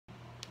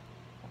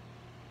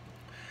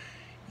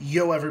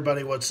Yo,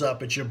 everybody, what's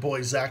up? It's your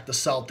boy Zach, the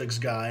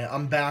Celtics guy.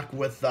 I'm back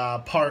with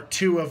part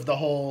two of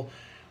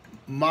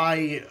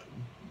my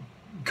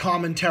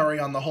commentary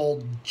on the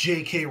whole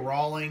J.K.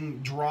 Rowling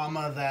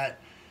drama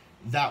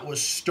that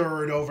was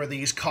stirred over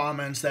these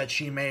comments that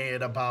she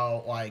made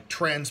about like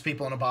trans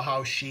people and about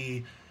how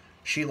she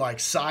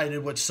like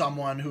sided with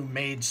someone who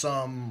made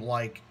some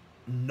like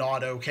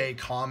not okay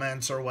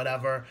comments or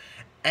whatever.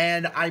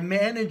 And I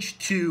managed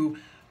to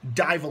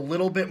dive a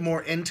little bit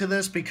more into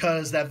this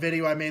because that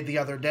video I made the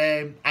other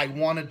day, I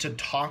wanted to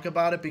talk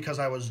about it because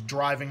I was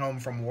driving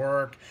home from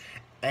work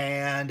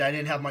and I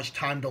didn't have much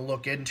time to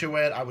look into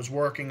it. I was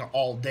working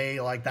all day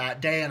like that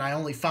day, and I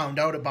only found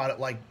out about it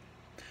like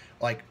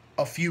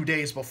a few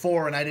days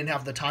before, and I didn't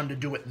have the time to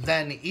do it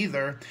then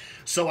either.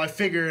 So I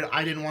figured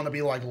I didn't want to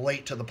be like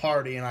late to the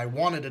party, and I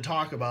wanted to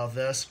talk about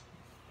this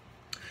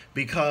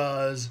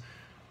because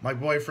my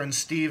boyfriend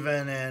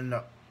Steven and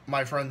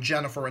my friend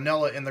Jennifer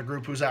Anilla in the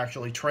group, who's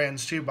actually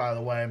trans too, by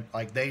the way,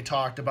 like they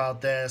talked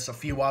about this, a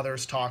few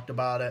others talked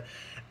about it.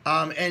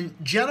 And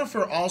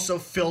Jennifer also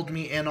filled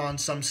me in on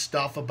some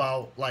stuff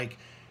about like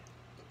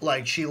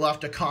she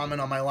left a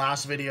comment on my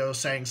last video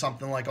saying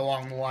something like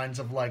along the lines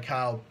of like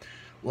how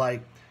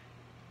like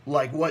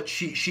what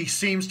she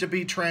seems to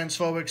be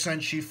transphobic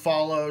since she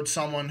followed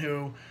someone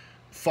who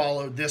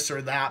followed this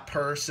or that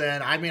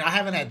person. I mean, I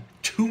haven't had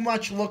too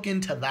much look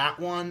into that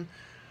one,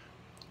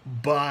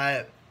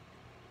 but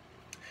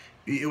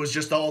it was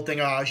just the whole thing.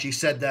 She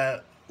said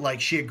that like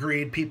she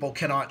agreed people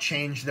cannot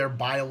change their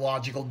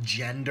biological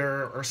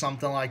gender or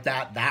something like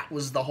that. That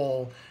was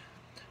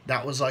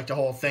like the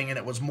whole thing, and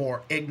it was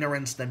more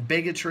ignorance than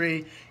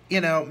bigotry. You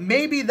know,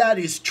 maybe that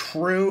is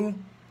true,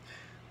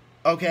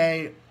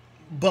 okay,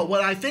 but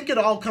what I think it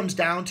all comes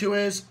down to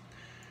is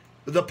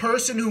the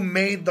person who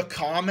made the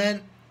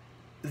comment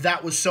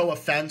that was so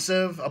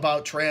offensive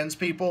about trans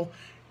people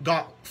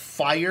got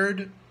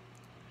fired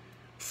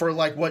for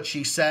like what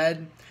she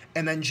said,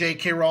 and then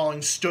J.K.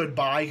 Rowling stood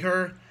by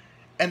her,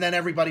 and then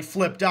everybody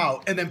flipped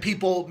out, and then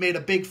people made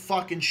a big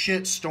fucking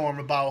shitstorm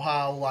about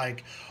how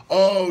like,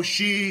 how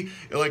she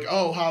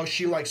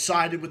like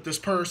sided with this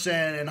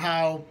person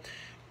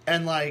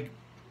and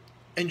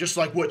just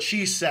like what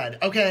she said.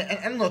 Okay,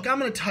 and look, I'm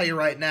gonna tell you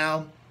right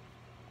now,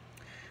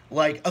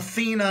 like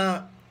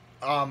Athena,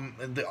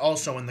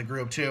 also in the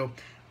group too,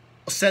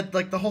 said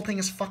like the whole thing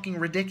is fucking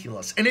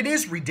ridiculous, and it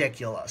is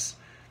ridiculous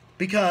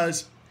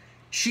because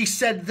she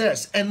said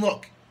this, and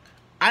look,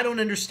 I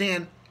don't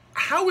understand,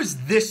 how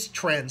is this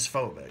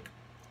transphobic?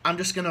 I'm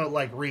just gonna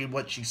like read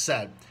what she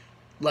said.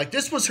 Like,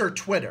 this was her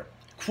Twitter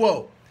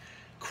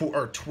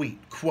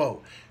tweet,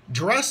 quote,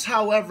 "Dress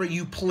however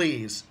you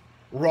please,"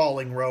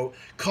 Rowling wrote.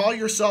 "Call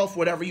yourself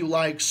whatever you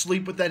like,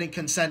 sleep with any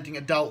consenting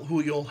adult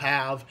who you'll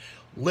have,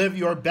 live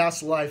your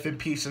best life in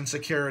peace and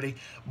security,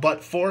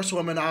 but force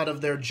women out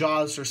of their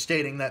jobs for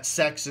stating that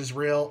sex is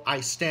real.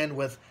 I stand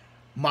with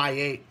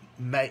Maya.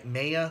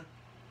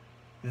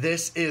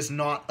 This is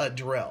not a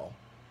drill."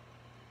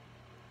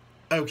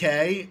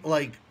 Okay,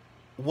 like,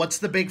 what's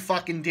the big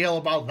fucking deal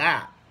about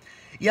that?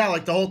 Yeah,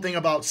 like the whole thing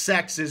about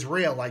sex is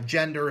real, like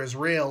gender is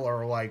real,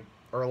 or like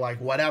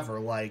whatever.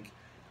 Like,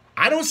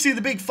 I don't see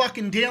the big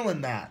fucking deal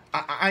in that.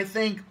 I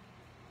think,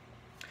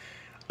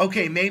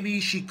 okay, maybe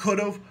she could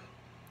have,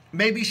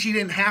 maybe she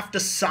didn't have to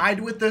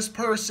side with this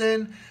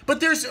person,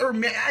 but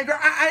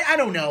I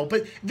don't know,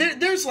 but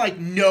there's like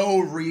no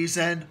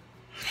reason.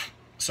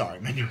 Sorry,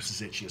 my nose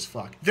is itchy as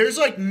fuck. There's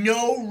like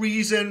no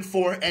reason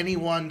for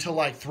anyone to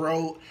like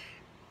throw.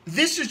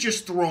 This is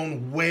just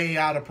thrown way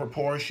out of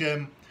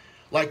proportion.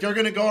 Like, they're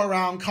going to go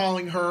around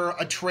calling her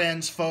a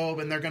transphobe,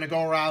 and they're going to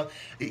go around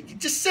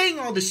just saying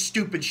all this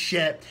stupid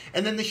shit.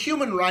 And then the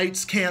Human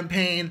Rights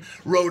Campaign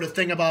wrote a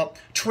thing about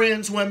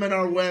trans women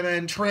are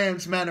women,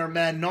 trans men are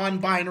men,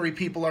 non-binary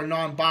people are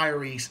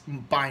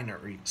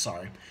non-binary,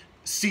 sorry.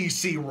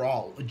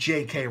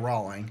 J.K.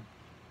 Rowling.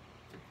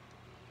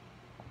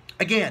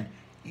 Again,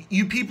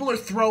 you people are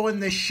throwing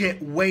this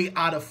shit way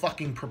out of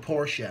fucking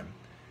proportion.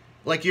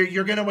 Like,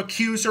 you're going to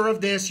accuse her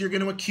of this, you're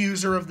going to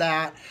accuse her of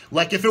that.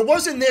 Like, if it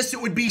wasn't this,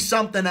 it would be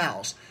something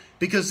else.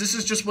 Because this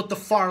is just what the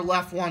far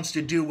left wants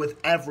to do with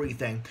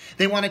everything.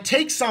 They want to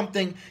take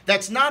something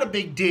that's not a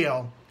big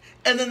deal,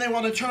 and then they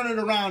want to turn it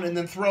around and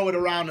then throw it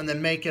around and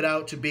then make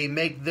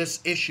this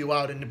issue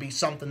out into be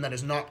something that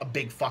is not a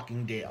big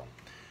fucking deal.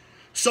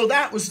 So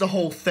that was the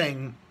whole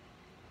thing.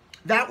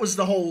 That was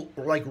the whole,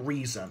 like,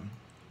 reason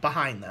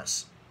behind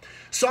this.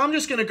 So I'm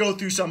just going to go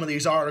through some of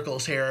these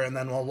articles here, and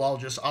then I'll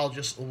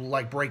just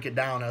like break it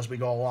down as we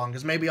go along,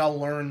 because maybe I'll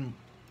learn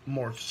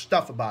more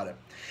stuff about it.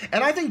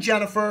 And I think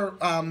Jennifer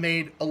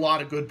made a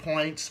lot of good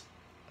points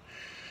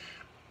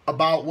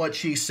about what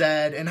she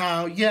said, and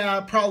how, yeah,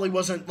 it probably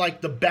wasn't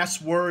like the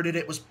best worded,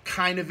 it was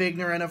kind of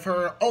ignorant of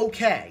her.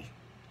 Okay.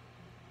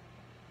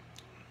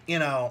 You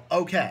know,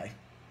 okay.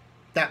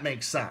 That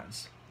makes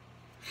sense.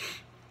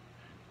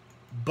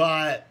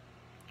 But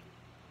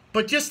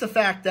just the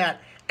fact that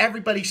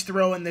everybody's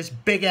throwing this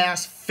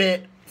big-ass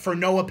fit for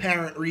no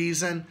apparent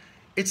reason.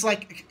 It's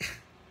like,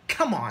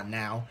 come on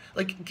now.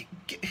 Like,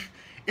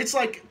 It's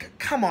like,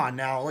 come on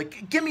now,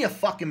 like, give me a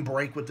fucking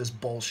break with this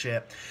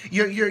bullshit.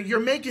 You're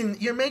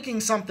making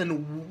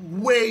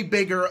something way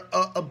bigger,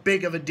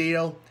 big of a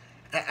deal,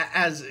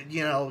 as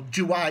you know.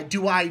 Do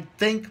I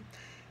think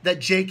that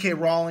J.K.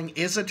 Rowling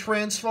is a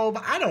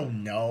transphobe? I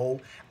don't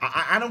know.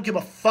 I don't give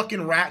a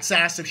fucking rat's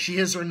ass if she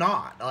is or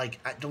not.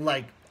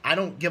 I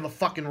don't give a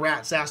fucking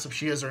rat's ass if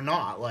she is or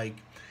not. Like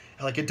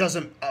it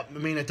doesn't. I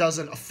mean, it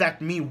doesn't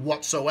affect me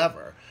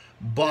whatsoever.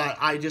 But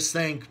I just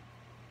think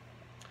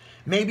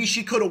maybe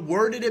she could have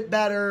worded it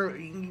better.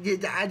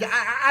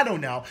 I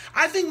don't know.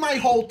 I think my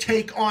whole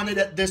take on it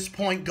at this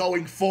point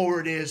going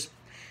forward is,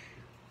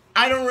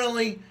 I don't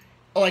really,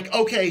 like,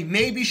 okay,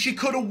 maybe she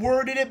could have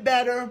worded it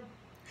better,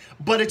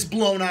 but it's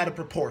blown out of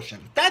proportion.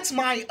 That's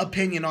my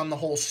opinion on the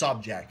whole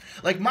subject.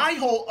 Like, my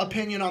whole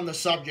opinion on the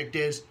subject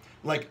is,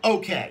 like,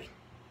 okay,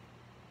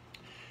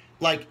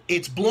 like,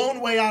 it's blown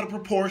way out of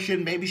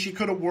proportion. Maybe she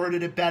could have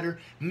worded it better.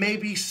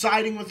 Maybe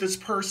siding with this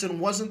person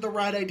wasn't the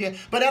right idea.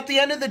 But at the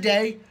end of the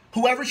day,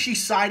 whoever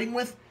she's siding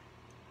with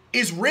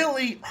is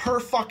really her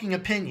fucking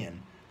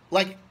opinion.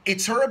 Like,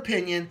 it's her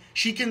opinion.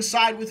 She can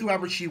side with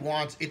whoever she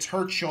wants. It's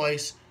her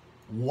choice.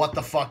 What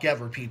the fuck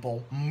ever,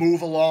 people.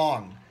 Move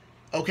along.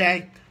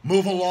 Okay?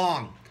 Move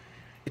along.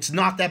 It's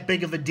not that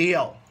big of a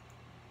deal.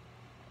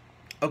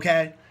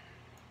 Okay?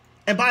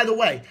 And by the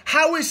way,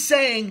 how is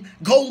saying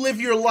go live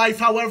your life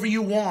however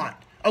you want?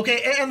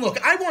 Okay? And look,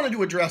 I wanted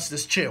to address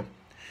this too.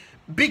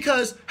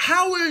 Because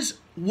how is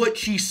what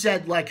she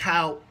said, like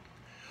how,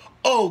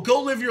 oh,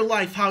 go live your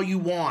life how you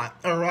want,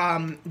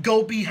 or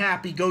go be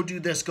happy, go do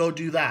this, go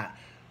do that.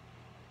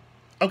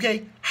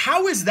 Okay,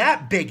 how is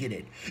that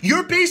bigoted?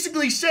 You're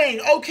basically saying,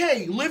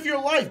 okay, live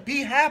your life,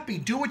 be happy,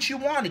 do what you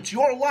want, it's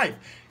your life.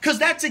 Because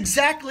that's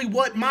exactly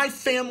what my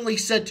family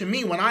said to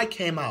me when I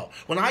came out.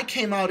 When I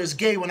came out as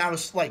gay when I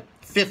was like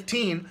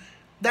 15,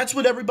 that's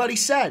what everybody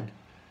said.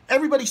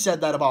 Everybody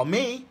said that about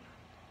me.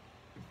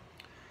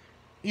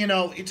 You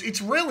know,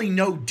 it's really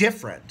no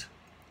different.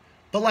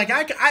 But like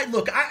I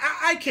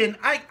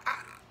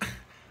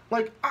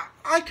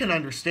can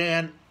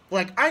understand.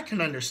 Like, I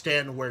can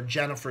understand where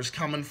Jennifer's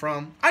coming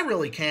from. I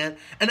really can.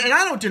 And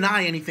I don't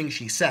deny anything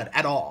she said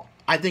at all.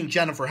 I think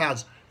Jennifer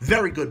has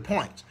very good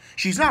points.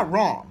 She's not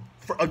wrong.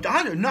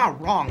 Not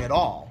wrong at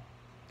all.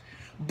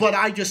 But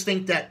I just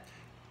think that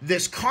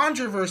this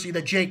controversy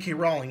that J.K.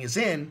 Rowling is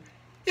in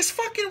is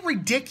fucking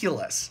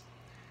ridiculous.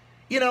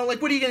 You know,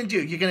 like, what are you going to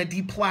do? You're going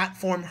to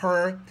deplatform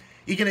her?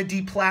 You're going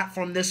to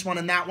deplatform this one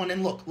and that one?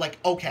 And look, like,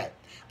 okay.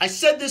 I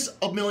said this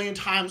a million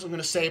times, I'm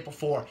going to say it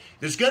before.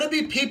 There's going to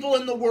be people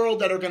in the world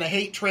that are going to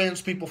hate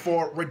trans people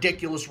for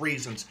ridiculous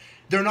reasons.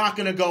 They're not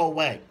going to go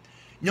away.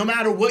 No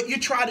matter what you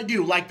try to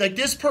do, like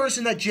this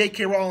person that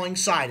J.K. Rowling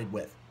sided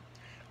with,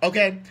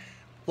 okay?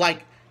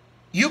 Like,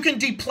 you can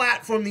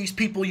deplatform these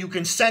people, you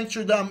can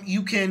censor them,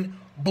 you can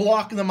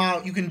block them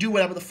out, you can do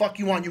whatever the fuck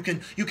you want. You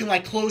can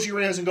like close your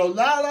ears and go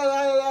la la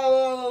la la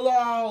la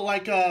la,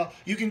 like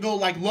you can go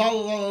like la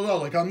la la la,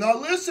 like I'm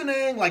not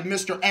listening, like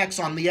Mr. X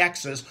on the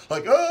X's,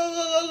 like oh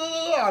la la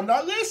la la, I'm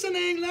not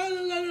listening, la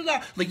la la la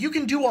la. Like, you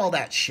can do all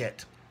that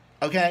shit,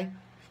 okay?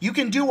 You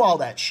can do all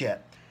that shit,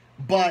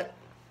 but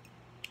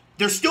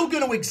they're still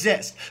going to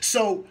exist.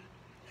 So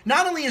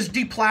not only is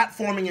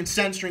deplatforming and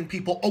censoring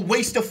people a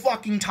waste of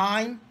fucking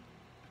time,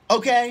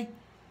 okay?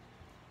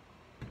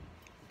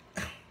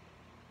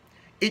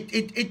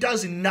 It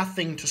does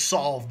nothing to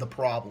solve the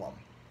problem.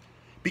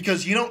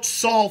 Because you don't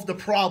solve the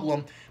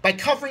problem by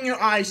covering your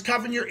eyes,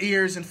 covering your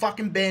ears, and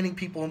fucking banning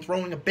people and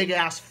throwing a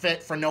big-ass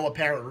fit for no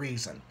apparent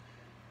reason.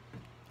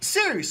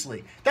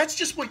 Seriously, that's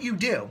just what you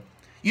do.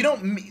 You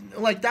don't,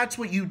 like, that's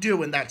what you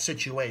do in that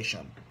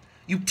situation.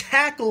 You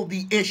tackle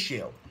the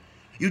issue.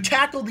 You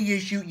tackle the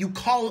issue, you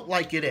call it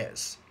like it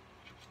is.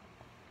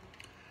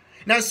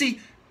 Now, see,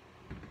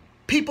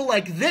 people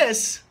like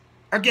this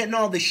are getting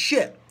all this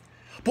shit.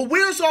 But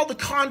where's all the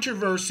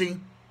controversy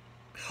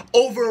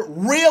over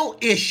real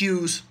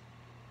issues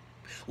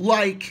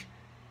like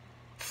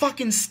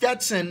fucking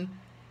Stetson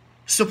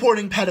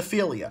supporting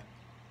pedophilia?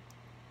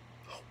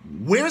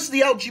 Where's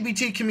the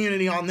LGBT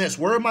community on this?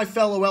 Where are my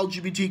fellow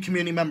LGBT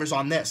community members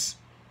on this?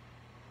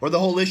 Or the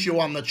whole issue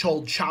on the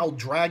child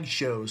drag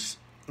shows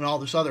and all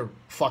this other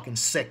fucking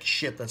sick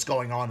shit that's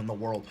going on in the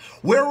world?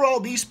 Where are all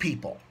these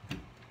people?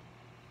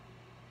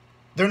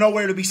 They're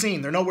nowhere to be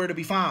seen. They're nowhere to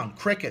be found.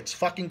 Crickets.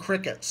 Fucking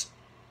crickets.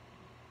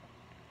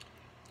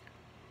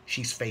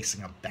 She's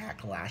facing a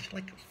backlash.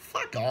 Like,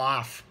 fuck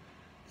off.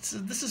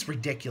 This is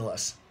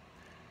ridiculous.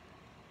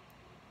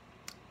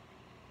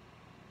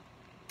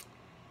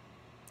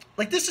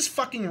 Like, this is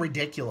fucking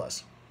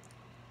ridiculous.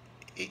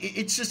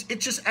 It's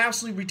just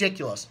absolutely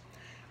ridiculous.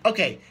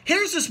 Okay,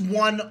 here's this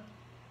one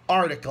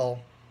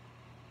article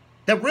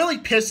that really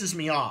pisses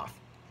me off.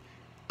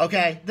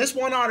 Okay, this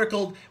one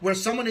article where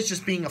someone is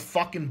just being a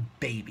fucking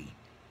baby.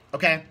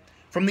 Okay,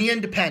 from The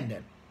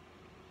Independent.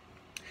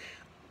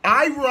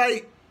 I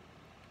write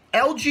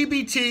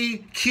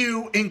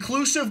LGBTQ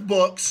inclusive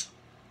books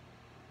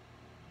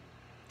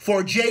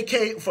for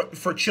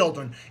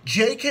children.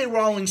 J.K.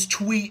 Rowling's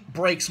tweet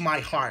breaks my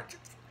heart.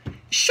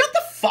 Shut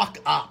the fuck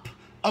up.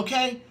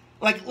 Okay?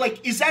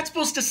 Like, is that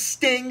supposed to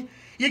sting?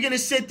 You're gonna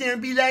sit there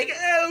and be like,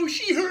 oh,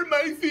 she hurt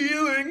my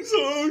feelings.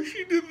 Oh,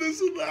 she did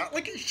this and that.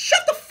 Like,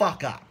 shut the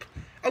fuck up.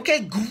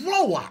 Okay?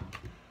 Grow up.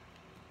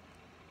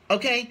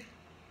 Okay?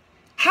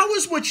 How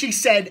is what she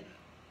said...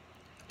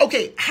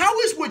 Okay, how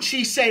is what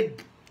she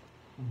said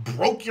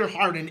broke your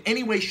heart in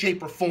any way,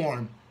 shape, or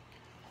form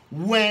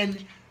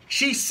when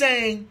she's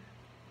saying,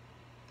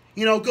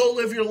 you know, go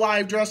live your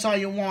life, dress how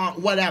you want,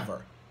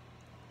 whatever?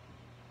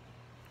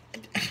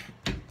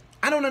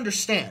 I don't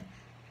understand.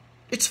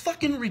 It's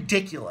fucking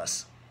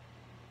ridiculous.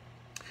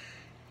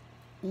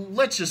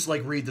 Let's just,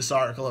 like, read this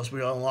article as we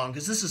go along,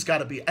 because this has got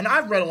to be... And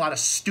I've read a lot of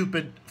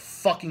stupid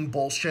fucking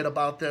bullshit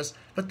about this,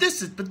 but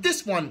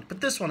this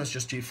one is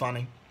just too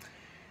funny.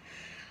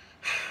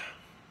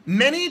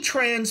 Many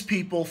trans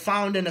people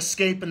found an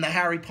escape in the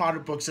Harry Potter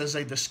books as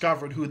they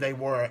discovered who they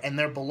were, and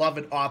their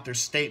beloved author's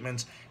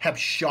statements have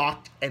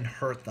shocked and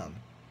hurt them.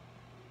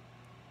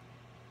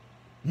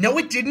 No,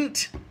 it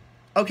didn't.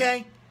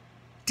 Okay?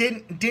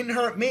 Didn't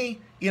hurt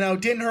me. You know,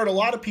 didn't hurt a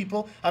lot of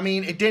people. I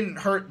mean, it didn't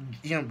hurt,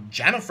 you know,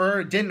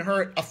 Jennifer. It didn't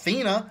hurt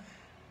Athena.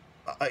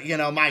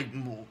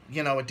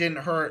 It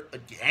didn't hurt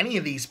any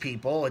of these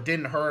people. It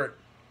didn't hurt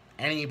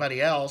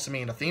anybody else. I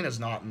mean, Athena's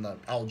not in the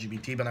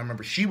LGBT, but I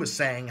remember she was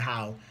saying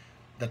how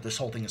that this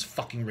whole thing is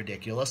fucking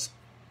ridiculous.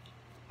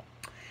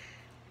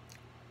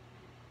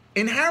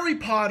 In Harry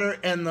Potter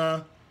and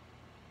the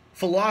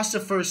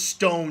Philosopher's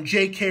Stone,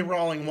 J.K.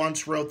 Rowling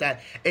once wrote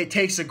that it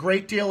takes a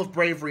great deal of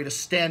bravery to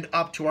stand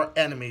up to our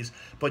enemies,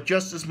 but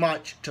just as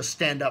much to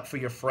stand up for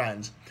your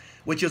friends,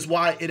 which is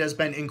why it has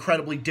been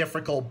incredibly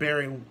difficult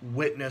bearing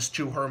witness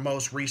to her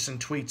most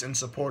recent tweets in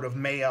support of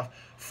Maya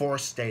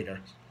Forstater.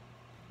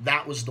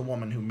 That was the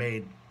woman who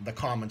made the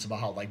comments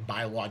about how, like,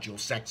 biological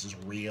sex is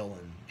real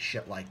and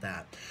shit like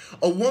that.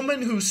 A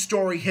woman whose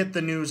story hit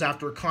the news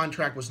after her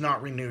contract was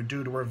not renewed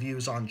due to her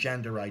views on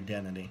gender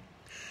identity.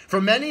 For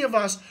many of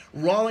us,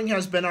 Rowling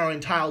has been our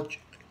entire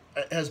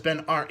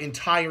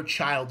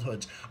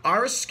childhoods,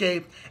 our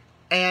escape,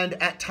 and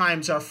at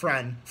times our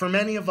friend. For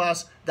many of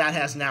us, that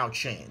has now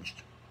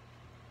changed.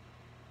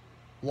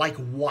 Like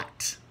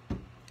what?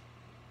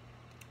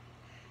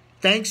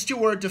 Thanks to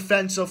her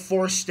defense of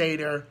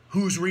Forstater,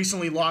 who's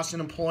recently lost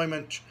an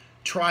employment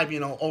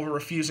tribunal over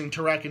refusing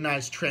to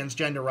recognize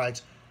transgender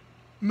rights,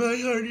 my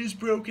heart is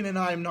broken and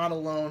I am not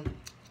alone.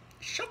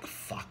 Shut the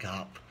fuck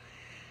up.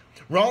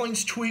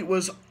 Rowling's tweet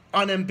was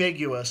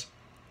unambiguous.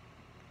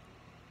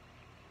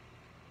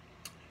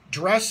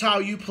 Dress how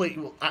you please.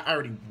 Well, I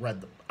already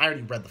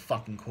read the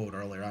fucking quote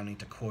earlier. I don't need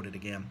to quote it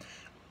again.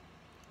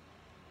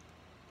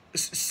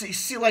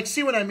 See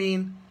what I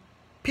mean?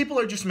 People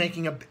are just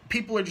making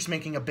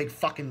a big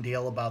fucking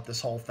deal about this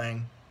whole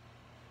thing.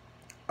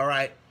 All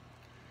right.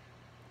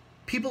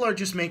 People are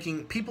just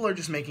making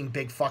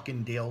big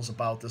fucking deals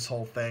about this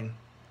whole thing.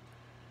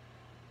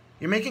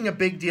 You're making a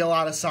big deal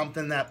out of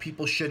something that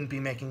people shouldn't be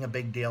making a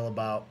big deal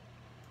about.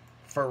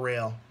 For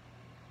real.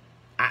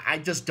 I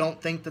just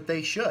don't think that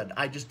they should.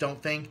 I just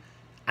don't think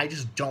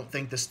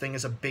this thing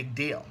is a big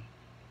deal.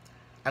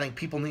 I think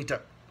people need to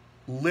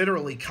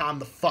literally calm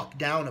the fuck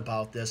down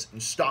about this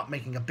and stop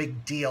making a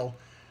big deal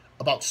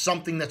about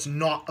something that's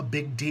not a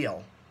big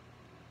deal.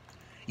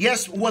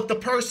 Yes, what the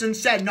person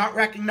said, not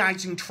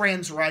recognizing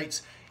trans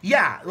rights,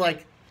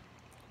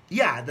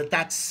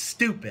 that's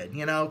stupid,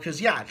 you know,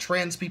 because,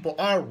 trans people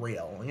are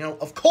real, you know,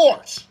 of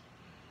course,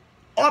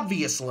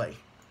 obviously.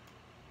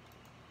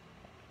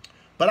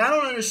 But I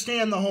don't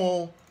understand the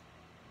whole,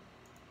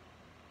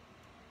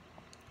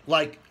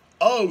 like,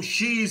 oh,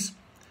 she's,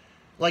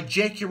 like,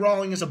 J.K.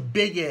 Rowling is a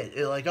bigot,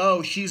 like,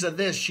 oh, she's a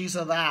this, she's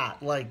a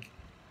that, like,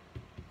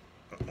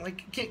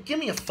 give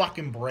me a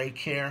fucking break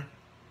here,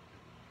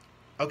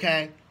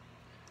 okay?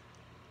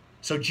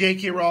 So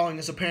J.K. Rowling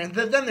is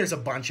apparently... Then there's a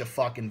bunch of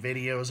fucking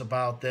videos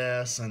about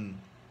this, and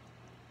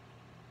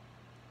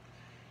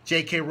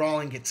J.K.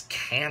 Rowling gets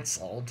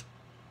canceled.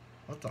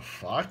 What the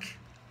fuck?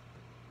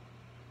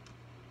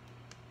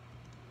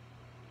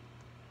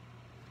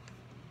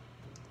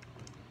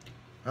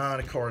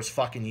 And of course,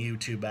 fucking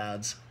YouTube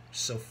ads.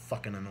 So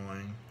fucking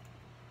annoying.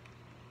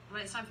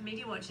 Well, it's time for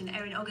Media Watch, and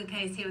Erin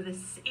Ogakay is here with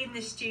us in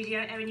the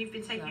studio. Erin, you've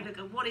been taking a look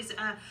at what is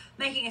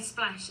making a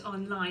splash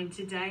online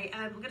today.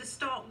 We're going to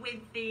start with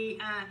the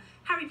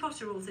Harry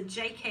Potter author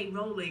J.K.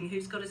 Rowling,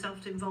 who's got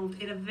herself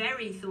involved in a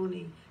very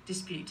thorny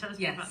dispute. Tell us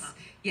more about that.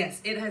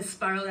 Yes, it has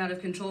spiraled out of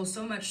control,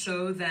 so much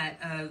so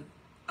that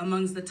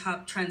amongst the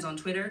top trends on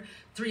Twitter,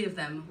 3 of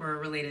them were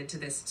related to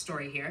this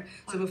story here.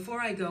 Wow. So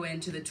before I go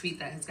into the tweet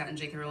that has gotten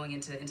J.K. Rowling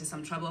into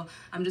some trouble,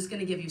 I'm just going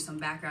to give you some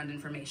background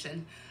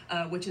information,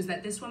 which is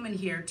that this woman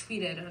here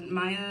tweeted,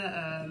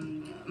 Maya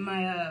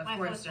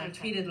Forster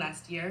tweeted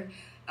last year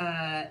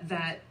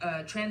that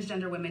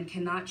transgender women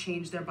cannot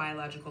change their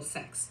biological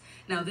sex.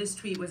 Now, this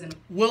tweet was in...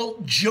 Well,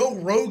 Joe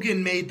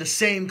Rogan made the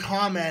same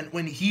comment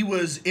when he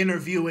was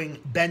interviewing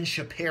Ben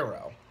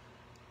Shapiro,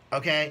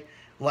 okay?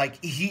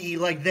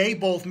 They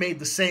both made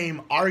the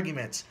same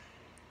arguments.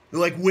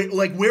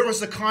 Where was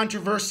the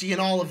controversy in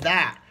all of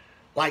that?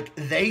 Like,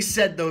 they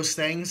said those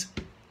things,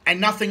 and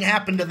nothing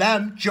happened to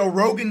them. Joe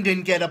Rogan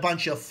didn't get a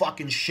bunch of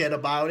fucking shit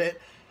about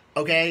it.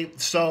 Okay,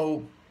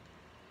 so,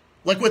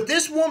 like, what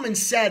this woman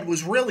said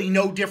was really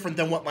no different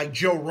than what, like,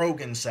 Joe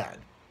Rogan said.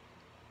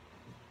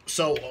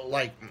 So,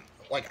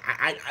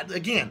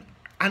 again,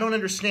 I don't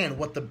understand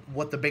what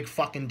the big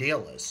fucking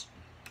deal is.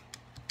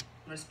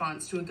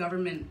 Response to a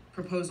government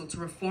proposal to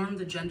reform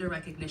the Gender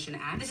Recognition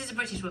Act. This is a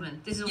British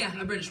woman. This is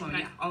a British woman,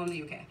 right. Yeah, all in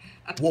the UK.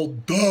 Well,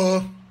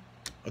 duh.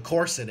 Of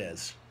course it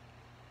is.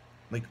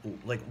 Like,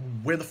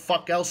 where the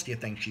fuck else do you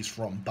think she's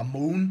from? The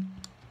moon?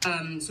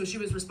 So she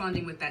was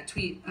responding with that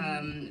tweet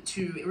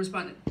to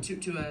respond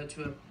to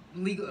a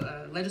legal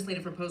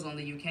legislative proposal in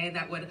the UK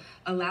that would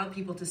allow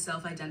people to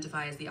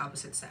self-identify as the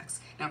opposite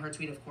sex. Now, her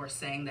tweet, of course,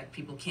 saying that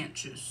people can't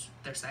choose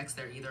their sex;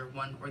 they're either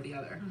one or the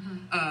other.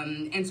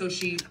 And so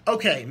she.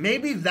 Okay,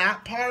 maybe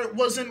that part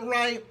wasn't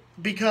right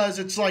because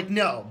it's like,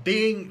 no,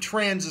 being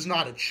trans is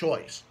not a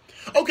choice.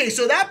 Okay,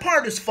 so that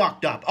part is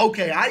fucked up.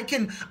 Okay, I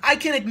can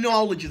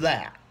acknowledge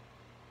that.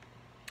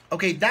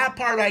 Okay, that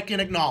part I can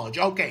acknowledge.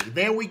 Okay,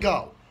 there we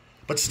go.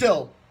 But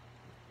still,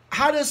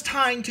 how does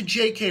tying to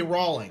J.K.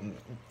 Rowling?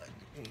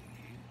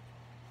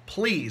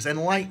 Please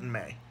enlighten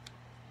me.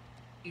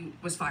 She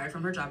was fired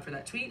from her job for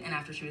that tweet, and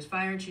after she was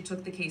fired, she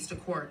took the case to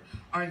court,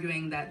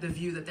 arguing that the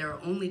view that there are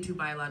only two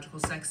biological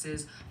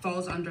sexes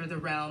falls under the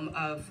realm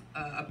of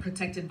a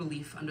protected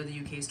belief under the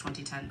UK's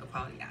 2010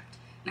 Equality Act.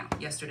 Now,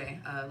 yesterday,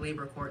 a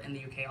Labour court in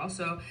the UK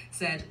also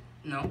said,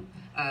 no,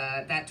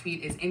 that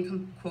tweet is,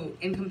 quote,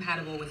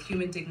 incompatible with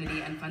human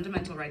dignity and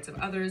fundamental rights of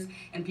others,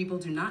 and people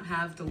do not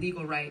have the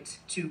legal right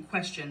to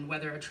question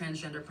whether a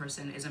transgender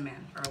person is a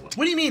man or a woman.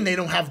 What do you mean they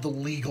don't have the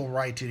legal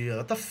right to do that?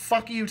 What the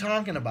fuck are you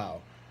talking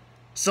about?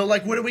 So,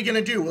 like, what are we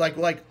gonna do?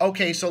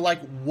 Okay, so,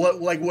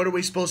 what are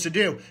we supposed to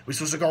do? We're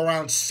supposed to go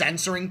around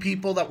censoring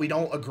people that we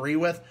don't agree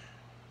with?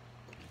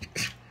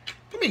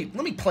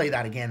 Let me play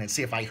that again and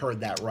see if I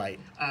heard that right.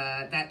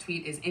 That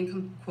tweet is,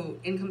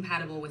 quote,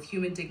 incompatible with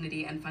human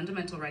dignity and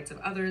fundamental rights of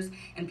others,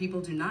 and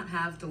people do not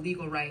have the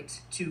legal right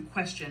to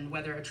question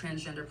whether a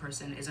transgender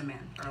person is a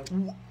man or a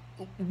woman.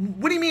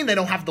 What do you mean they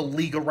don't have the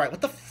legal right?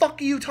 What the fuck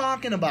are you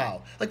talking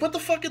about? Like, what the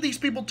fuck are these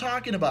people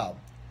talking about?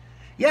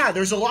 Yeah,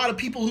 there's a lot of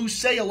people who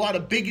say a lot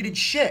of bigoted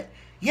shit.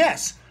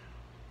 Yes.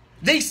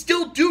 They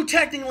still do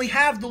technically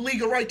have the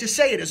legal right to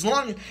say it as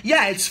long as,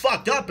 yeah, it's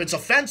fucked up, it's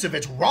offensive,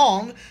 it's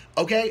wrong,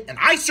 okay? And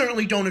I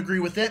certainly don't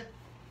agree with it.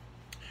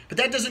 But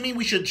that doesn't mean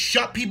we should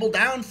shut people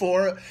down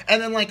for it.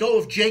 And then, like, oh,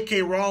 if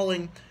J.K.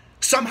 Rowling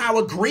somehow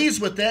agrees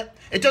with it,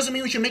 it doesn't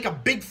mean we should make a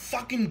big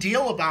fucking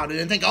deal about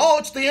it and think, oh,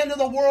 it's the end of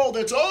the world.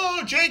 It's,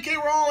 oh, J.K.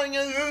 Rowling.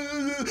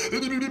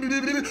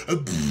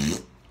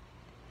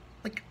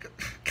 Like,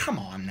 come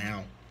on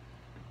now.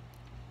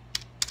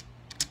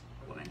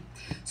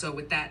 So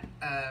with that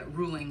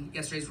ruling,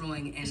 yesterday's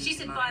ruling in she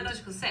said mind,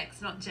 biological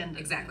sex, not gender.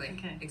 Exactly,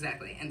 okay.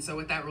 Exactly. And so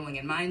with that ruling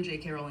in mind,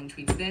 J.K. Rowling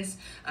tweets this,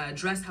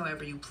 dress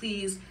however you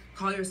please,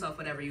 call yourself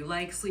whatever you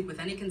like, sleep with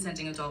any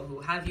consenting adult who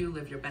will have you,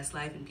 live your best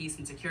life in peace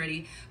and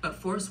security, but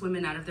force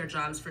women out of their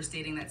jobs for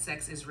stating that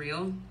sex is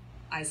real.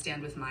 I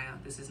stand with Maya.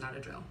 This is not a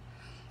drill.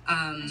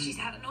 She's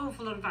had an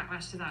awful lot of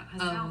backlash to that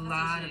herself. A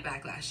lot of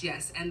backlash,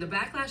 yes. And the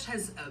backlash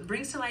has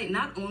brings to light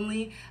not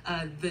only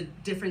the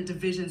different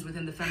divisions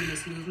within the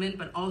feminist movement,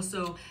 but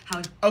also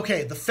how...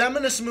 Okay, the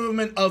feminist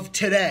movement of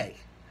today.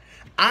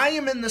 I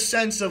am in the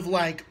sense of,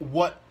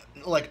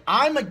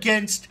 I'm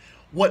against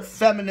what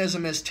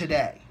feminism is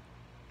today.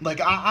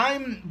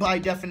 I'm, by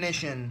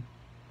definition...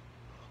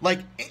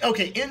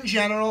 okay, in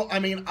general, I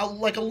mean, a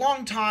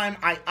long time,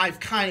 I've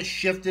kind of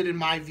shifted in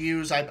my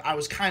views. I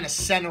was kind of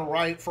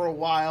center-right for a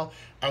while.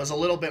 I was a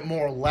little bit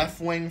more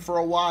left-wing for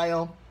a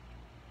while.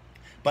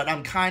 But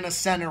I'm kind of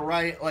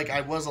center-right, like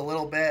I was a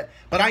little bit.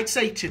 But I'd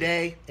say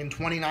today, in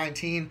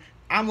 2019,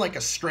 I'm like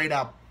a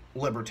straight-up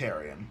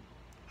libertarian.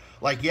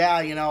 Yeah,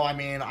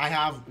 I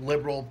have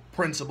liberal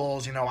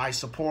principles. I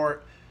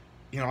support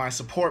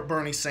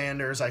Bernie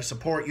Sanders. I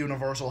support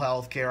universal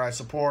health care. I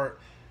support...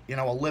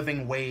 a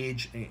living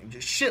wage,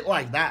 shit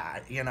like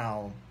that,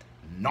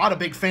 Not a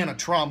big fan of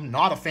Trump,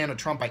 not a fan of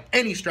Trump by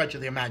any stretch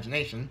of the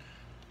imagination,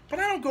 but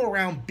I don't go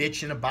around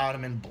bitching about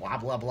him and blah,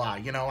 blah, blah.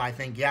 I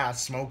think, yeah,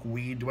 smoke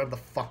weed, do whatever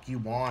the fuck you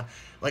want.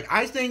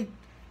 I think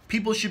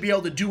people should be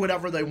able to do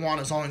whatever they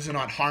want as long as they're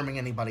not harming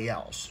anybody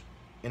else,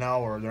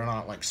 or they're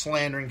not,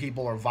 slandering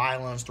people or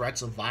violence,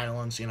 threats of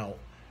violence,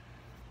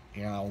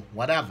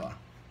 whatever.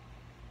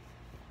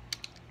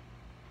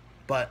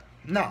 But...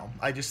 no,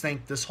 I just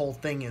think this whole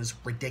thing is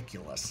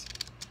ridiculous.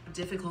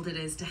 Difficult it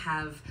is to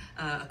have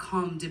a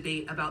calm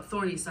debate about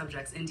thorny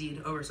subjects,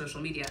 indeed, over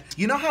social media.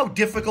 You know how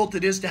difficult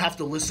it is to have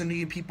to listen to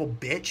you people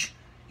bitch?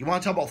 You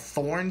want to talk about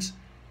thorns?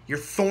 You're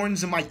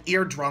thorns in my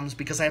eardrums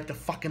because I have to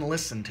fucking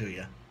listen to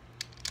you.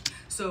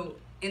 So,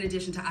 in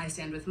addition to I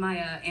Stand With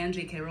Maya and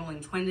J.K. Rowling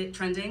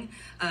trending,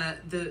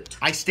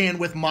 I Stand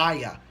With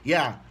Maya,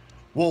 yeah.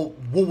 Well,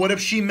 what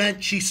if she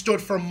meant she stood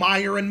for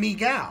Maya and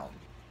Miguel?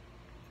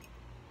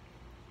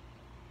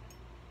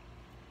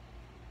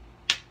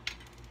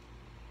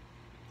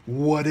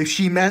 What if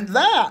she meant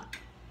that?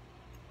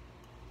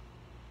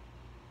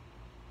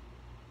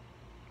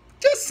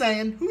 Just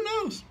saying. Who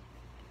knows?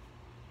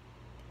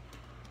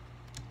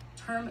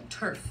 Term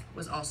TERF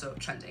was also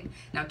trending.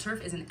 Now,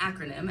 TERF is an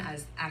acronym,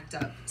 as ACT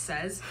UP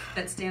says,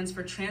 that stands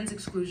for Trans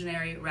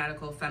Exclusionary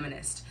Radical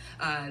Feminist.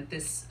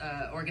 This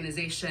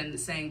organization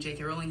saying,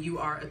 J.K. Rowling, you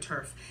are a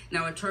TERF.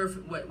 Now, a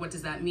TERF, what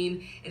does that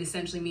mean? It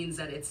essentially means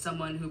that it's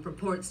someone who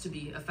purports to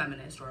be a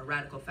feminist or a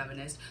radical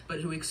feminist,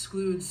 but who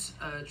excludes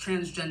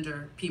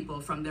transgender people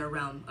from their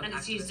realm of And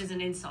it's activism. used as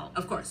an insult.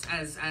 Of course,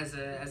 as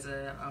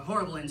a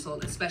horrible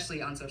insult,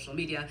 especially on social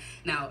media.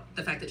 Now,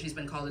 the fact that she's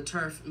been called a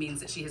TERF means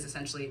that she has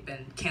essentially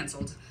been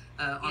canceled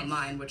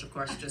online, which of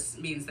course just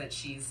means that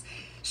she's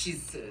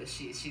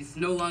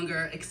no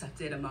longer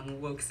accepted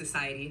among woke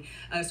society.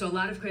 So a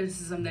lot of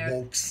criticism there.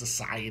 Woke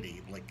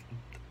society, like,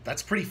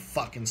 that's pretty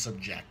fucking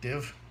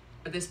subjective.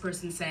 This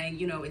person saying,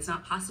 you know, it's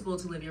not possible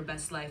to live your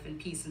best life in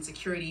peace and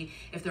security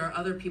if there are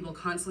other people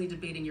constantly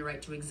debating your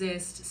right to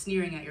exist,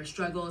 sneering at your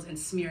struggles, and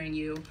smearing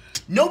you.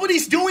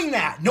 Nobody's doing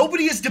that.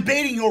 Nobody is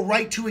debating your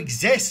right to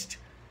exist.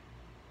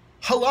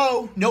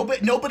 Hello?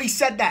 Nobody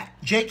said that.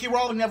 J.K.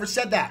 Rowling never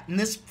said that. And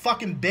this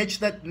fucking bitch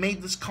that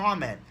made this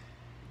comment,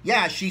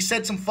 yeah, she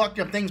said some fucked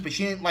up things, but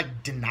she didn't,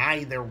 like,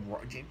 deny their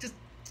work. Just,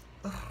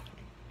 oh,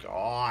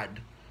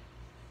 God.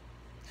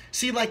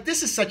 See, like,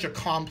 this is such a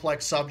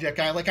complex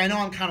subject. I know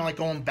I'm kind of, like,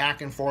 going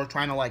back and forth,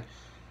 trying to, like,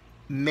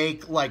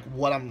 make, like,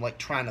 what I'm, like,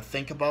 trying to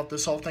think about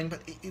this whole thing.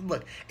 But,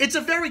 look, it's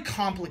a very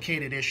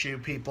complicated issue,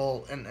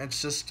 people, and it's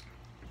just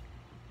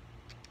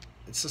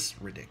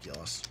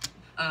ridiculous.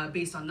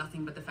 Based on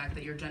nothing but the fact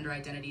that your gender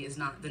identity is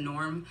not the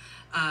norm.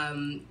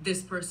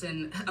 This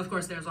person, of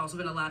course, there's also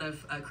been a lot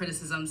of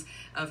criticisms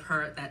of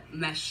her that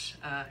mesh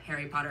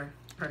Harry Potter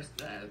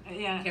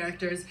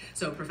characters.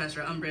 So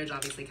Professor Umbridge,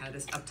 obviously kind of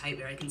this uptight,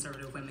 very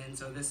conservative women.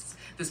 So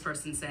this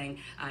person saying,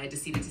 I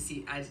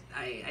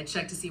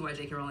checked to see why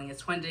J.K. Rowling is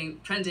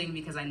trending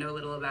because I know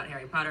little about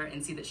Harry Potter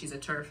and see that she's a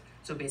TERF.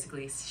 So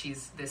basically,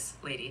 she's this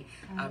lady,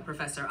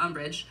 Professor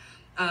Umbridge.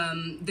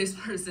 This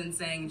person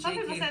saying, Some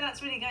people say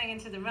that's really going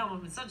into the realm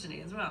of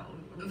misogyny as well.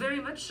 Very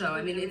much so.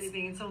 I mean, really it's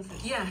being insulted.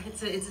 Yeah,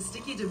 it's a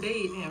sticky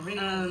debate. Yeah,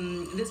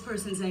 really. This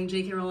person saying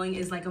J.K. Rowling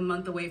is like a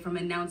month away from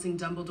announcing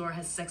Dumbledore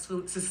has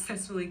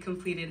successfully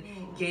completed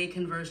gay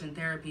conversion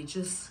therapy.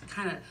 Just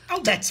kind of. Oh,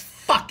 that's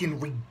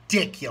fucking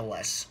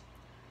ridiculous.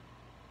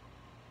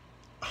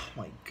 Oh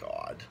my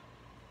God.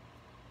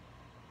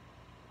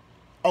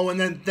 Oh,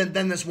 and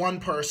then this one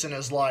person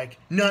is like,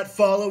 not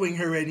following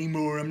her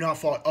anymore. I'm not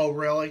following. Oh,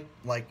 really?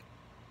 Like,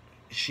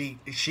 is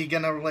she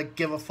gonna, like,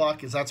 give a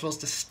fuck? Is that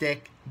supposed to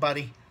stick,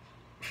 buddy?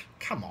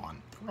 Come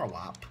on, grow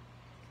up.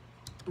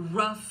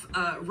 Rough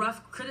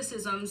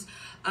criticisms.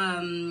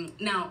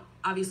 Now,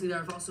 obviously, there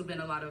have also been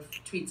a lot of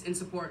tweets in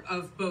support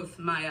of both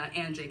Maya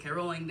and J.K.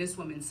 Rowling. This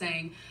woman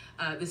saying,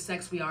 the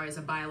sex we are is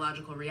a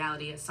biological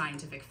reality, a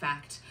scientific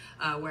fact,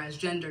 whereas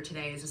gender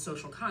today is a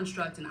social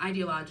construct, an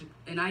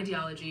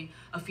ideology,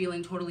 a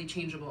feeling totally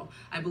changeable.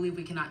 I believe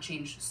we cannot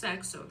change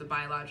sex, so the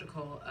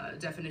biological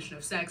definition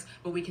of sex,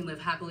 but we can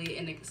live happily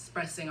in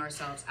expressing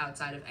ourselves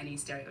outside of any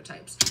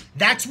stereotypes.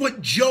 That's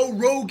what Joe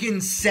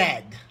Rogan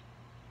said.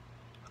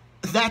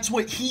 That's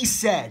what he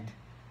said.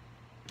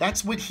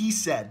 That's what he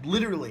said,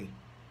 literally.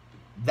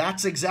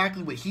 That's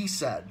exactly what he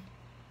said.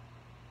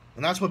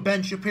 And that's what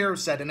Ben Shapiro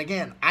said. And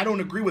again, I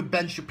don't agree with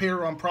Ben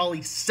Shapiro on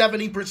probably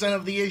 70%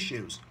 of the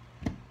issues.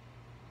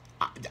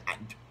 I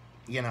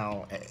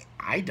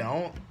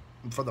don't,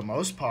 for the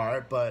most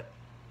part, but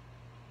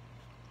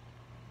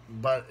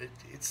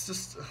it's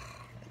just, oh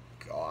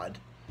my God.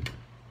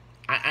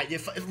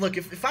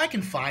 If I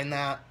can find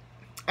that,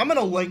 I'm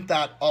gonna link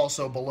that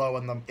also below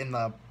I'm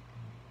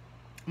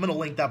gonna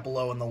link that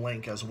below in the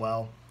link as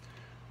well.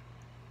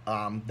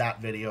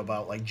 That video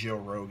about, like, Joe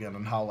Rogan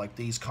and how, like,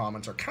 these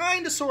comments are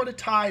kind of sort of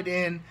tied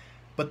in,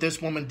 but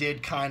this woman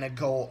did kind of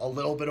go a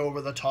little bit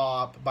over the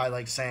top by,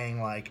 like,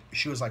 saying, like,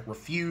 she was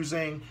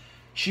refusing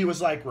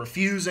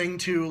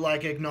to,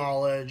 like,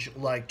 acknowledge,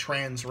 like,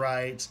 trans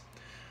rights.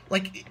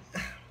 Like,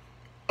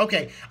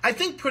 okay, I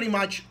think pretty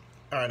much,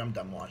 alright, I'm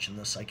done watching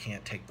this, I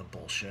can't take the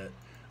bullshit.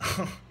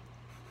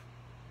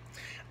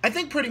 I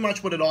think pretty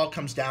much what it all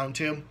comes down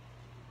to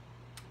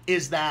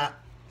is that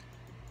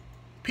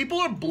people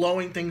are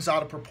blowing things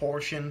out of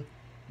proportion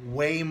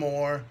way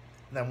more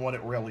than what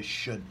it really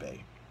should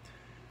be.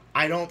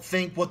 I don't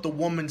think what the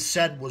woman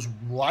said was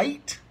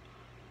right.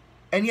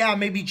 And yeah,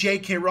 maybe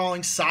J.K.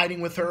 Rowling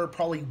siding with her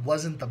probably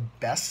wasn't the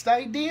best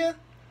idea.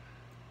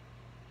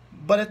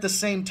 But at the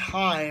same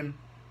time,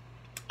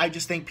 I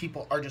just think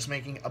people are just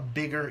making a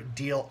bigger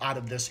deal out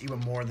of this even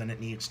more than it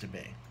needs to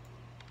be.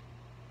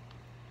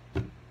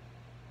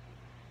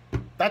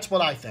 That's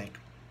what I think.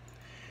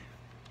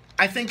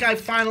 I think I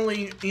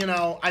finally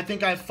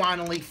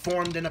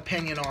formed an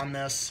opinion on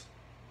this.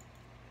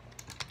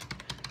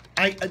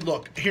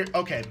 Look, here,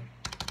 okay.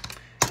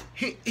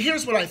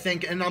 Here's what I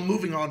think, and I'm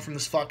moving on from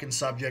this fucking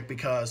subject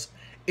because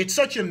it's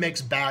such a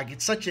mixed bag.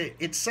 It's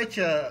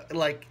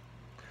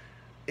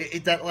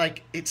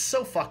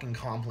so fucking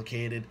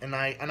complicated, and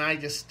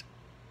just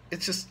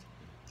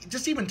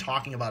even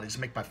talking about it just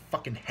make my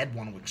fucking head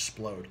want to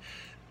explode.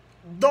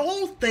 The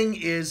whole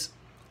thing is,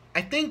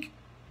 I think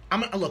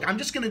I'm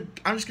just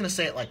gonna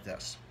say it like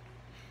this.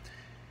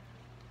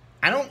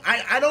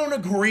 I don't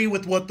agree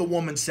with what the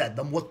woman said.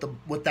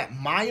 What that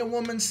Maya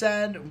woman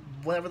said,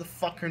 whatever the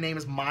fuck her name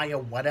is, Maya,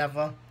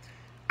 whatever.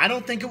 I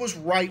don't think it was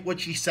right what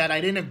she said.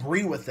 I didn't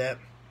agree with it.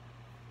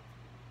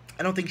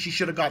 I don't think she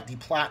should have got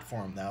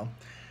deplatformed though.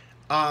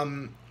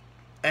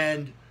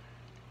 And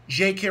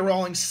J.K.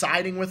 Rowling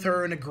siding with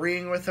her and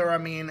agreeing with her. I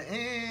mean,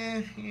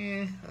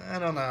 I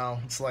don't know.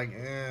 It's like,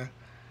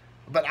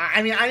 But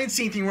I mean, I didn't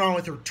see anything wrong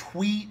with her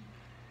tweet.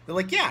 They're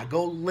like, yeah,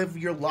 go live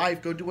your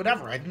life, go do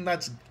whatever. I think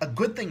that's a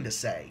good thing to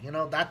say. You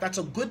know, that's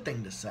a good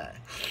thing to say.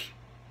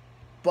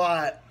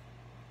 But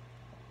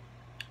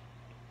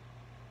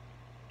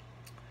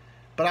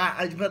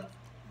I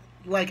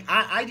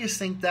just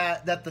think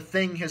that the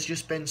thing has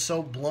just been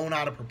so blown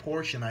out of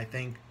proportion. I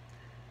think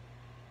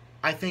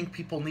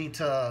people need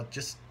to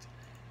just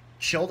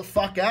chill the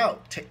fuck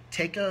out.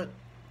 Take a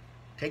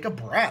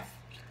breath.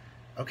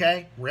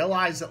 Okay?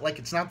 Realize that, like,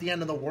 it's not the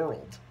end of the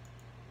world.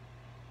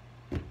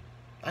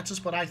 That's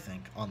just what I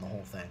think on the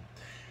whole thing.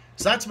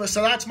 So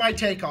that's my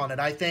take on it.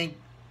 I think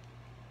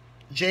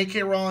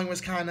J.K. Rowling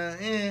was kind of,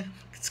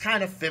 it's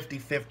kind of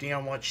 50-50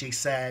 on what she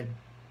said.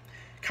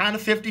 Kind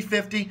of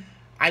 50-50.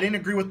 I didn't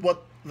agree with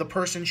what the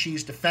person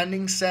she's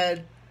defending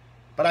said,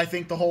 but I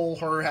think the whole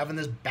her having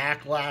this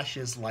backlash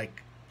is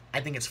like,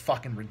 I think it's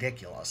fucking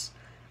ridiculous.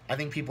 I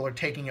think people are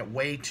taking it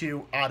way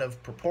too out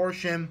of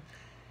proportion.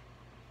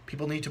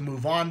 People need to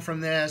move on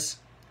from this.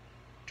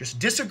 Just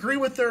disagree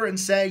with her and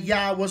say,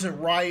 yeah, I wasn't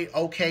right.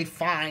 Okay,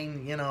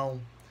 fine, you know.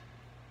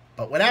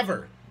 But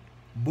whatever.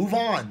 Move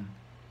on.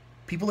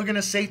 People are going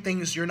to say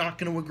things you're not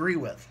going to agree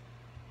with.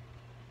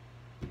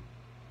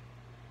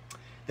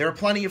 There are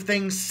plenty of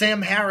things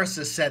Sam Harris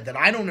has said that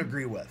I don't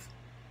agree with.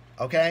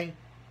 Okay?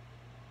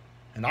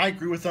 And I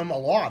agree with him a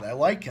lot. I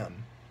like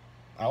him.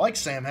 I like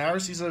Sam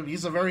Harris. He's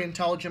a very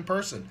intelligent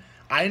person.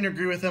 I didn't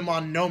agree with him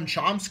on Noam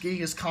Chomsky,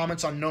 his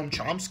comments on Noam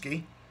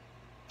Chomsky.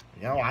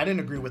 You know, I didn't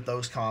agree with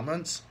those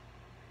comments,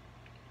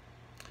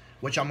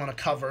 which I'm going to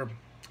cover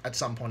at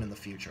some point in the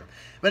future.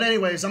 But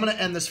anyways, I'm going to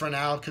end this for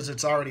now because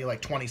it's already like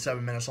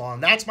 27 minutes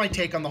long. That's my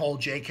take on the whole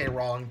J.K.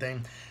 Rowling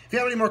thing. If you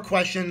have any more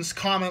questions,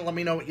 comment, let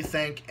me know what you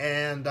think.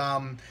 And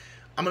I'm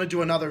going to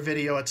do another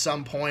video at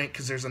some point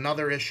because there's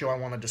another issue I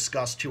want to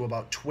discuss too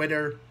about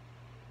Twitter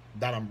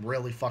that I'm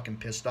really fucking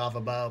pissed off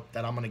about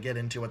that I'm going to get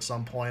into at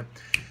some point.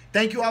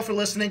 Thank you all for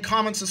listening.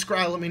 Comment,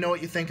 subscribe, let me know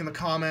what you think in the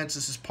comments.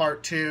 This is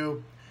part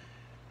 2.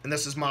 And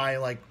this is my,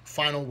 like,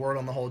 final word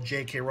on the whole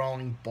J.K.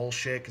 Rowling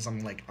bullshit, because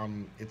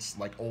it's,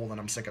 like, old and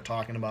I'm sick of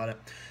talking about it.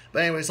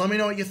 But anyways, let me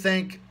know what you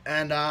think,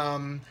 and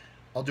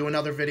I'll do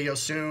another video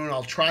soon.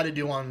 I'll try to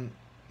do one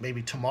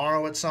maybe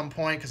tomorrow at some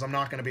point, because I'm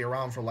not going to be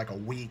around for, like, a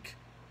week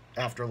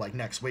after, like,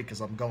 next week,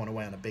 because I'm going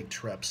away on a big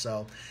trip.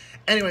 So,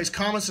 anyways,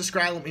 comment,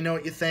 subscribe, let me know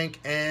what you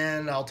think,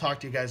 and I'll talk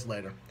to you guys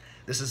later.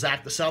 This is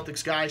Zach the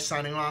Celtics guy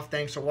signing off.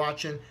 Thanks for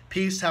watching.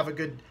 Peace. Have a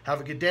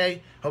good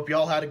day. Hope you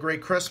all had a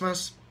great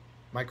Christmas.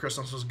 My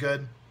Christmas was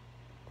good.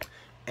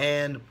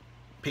 And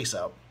peace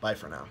out. Bye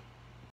for now.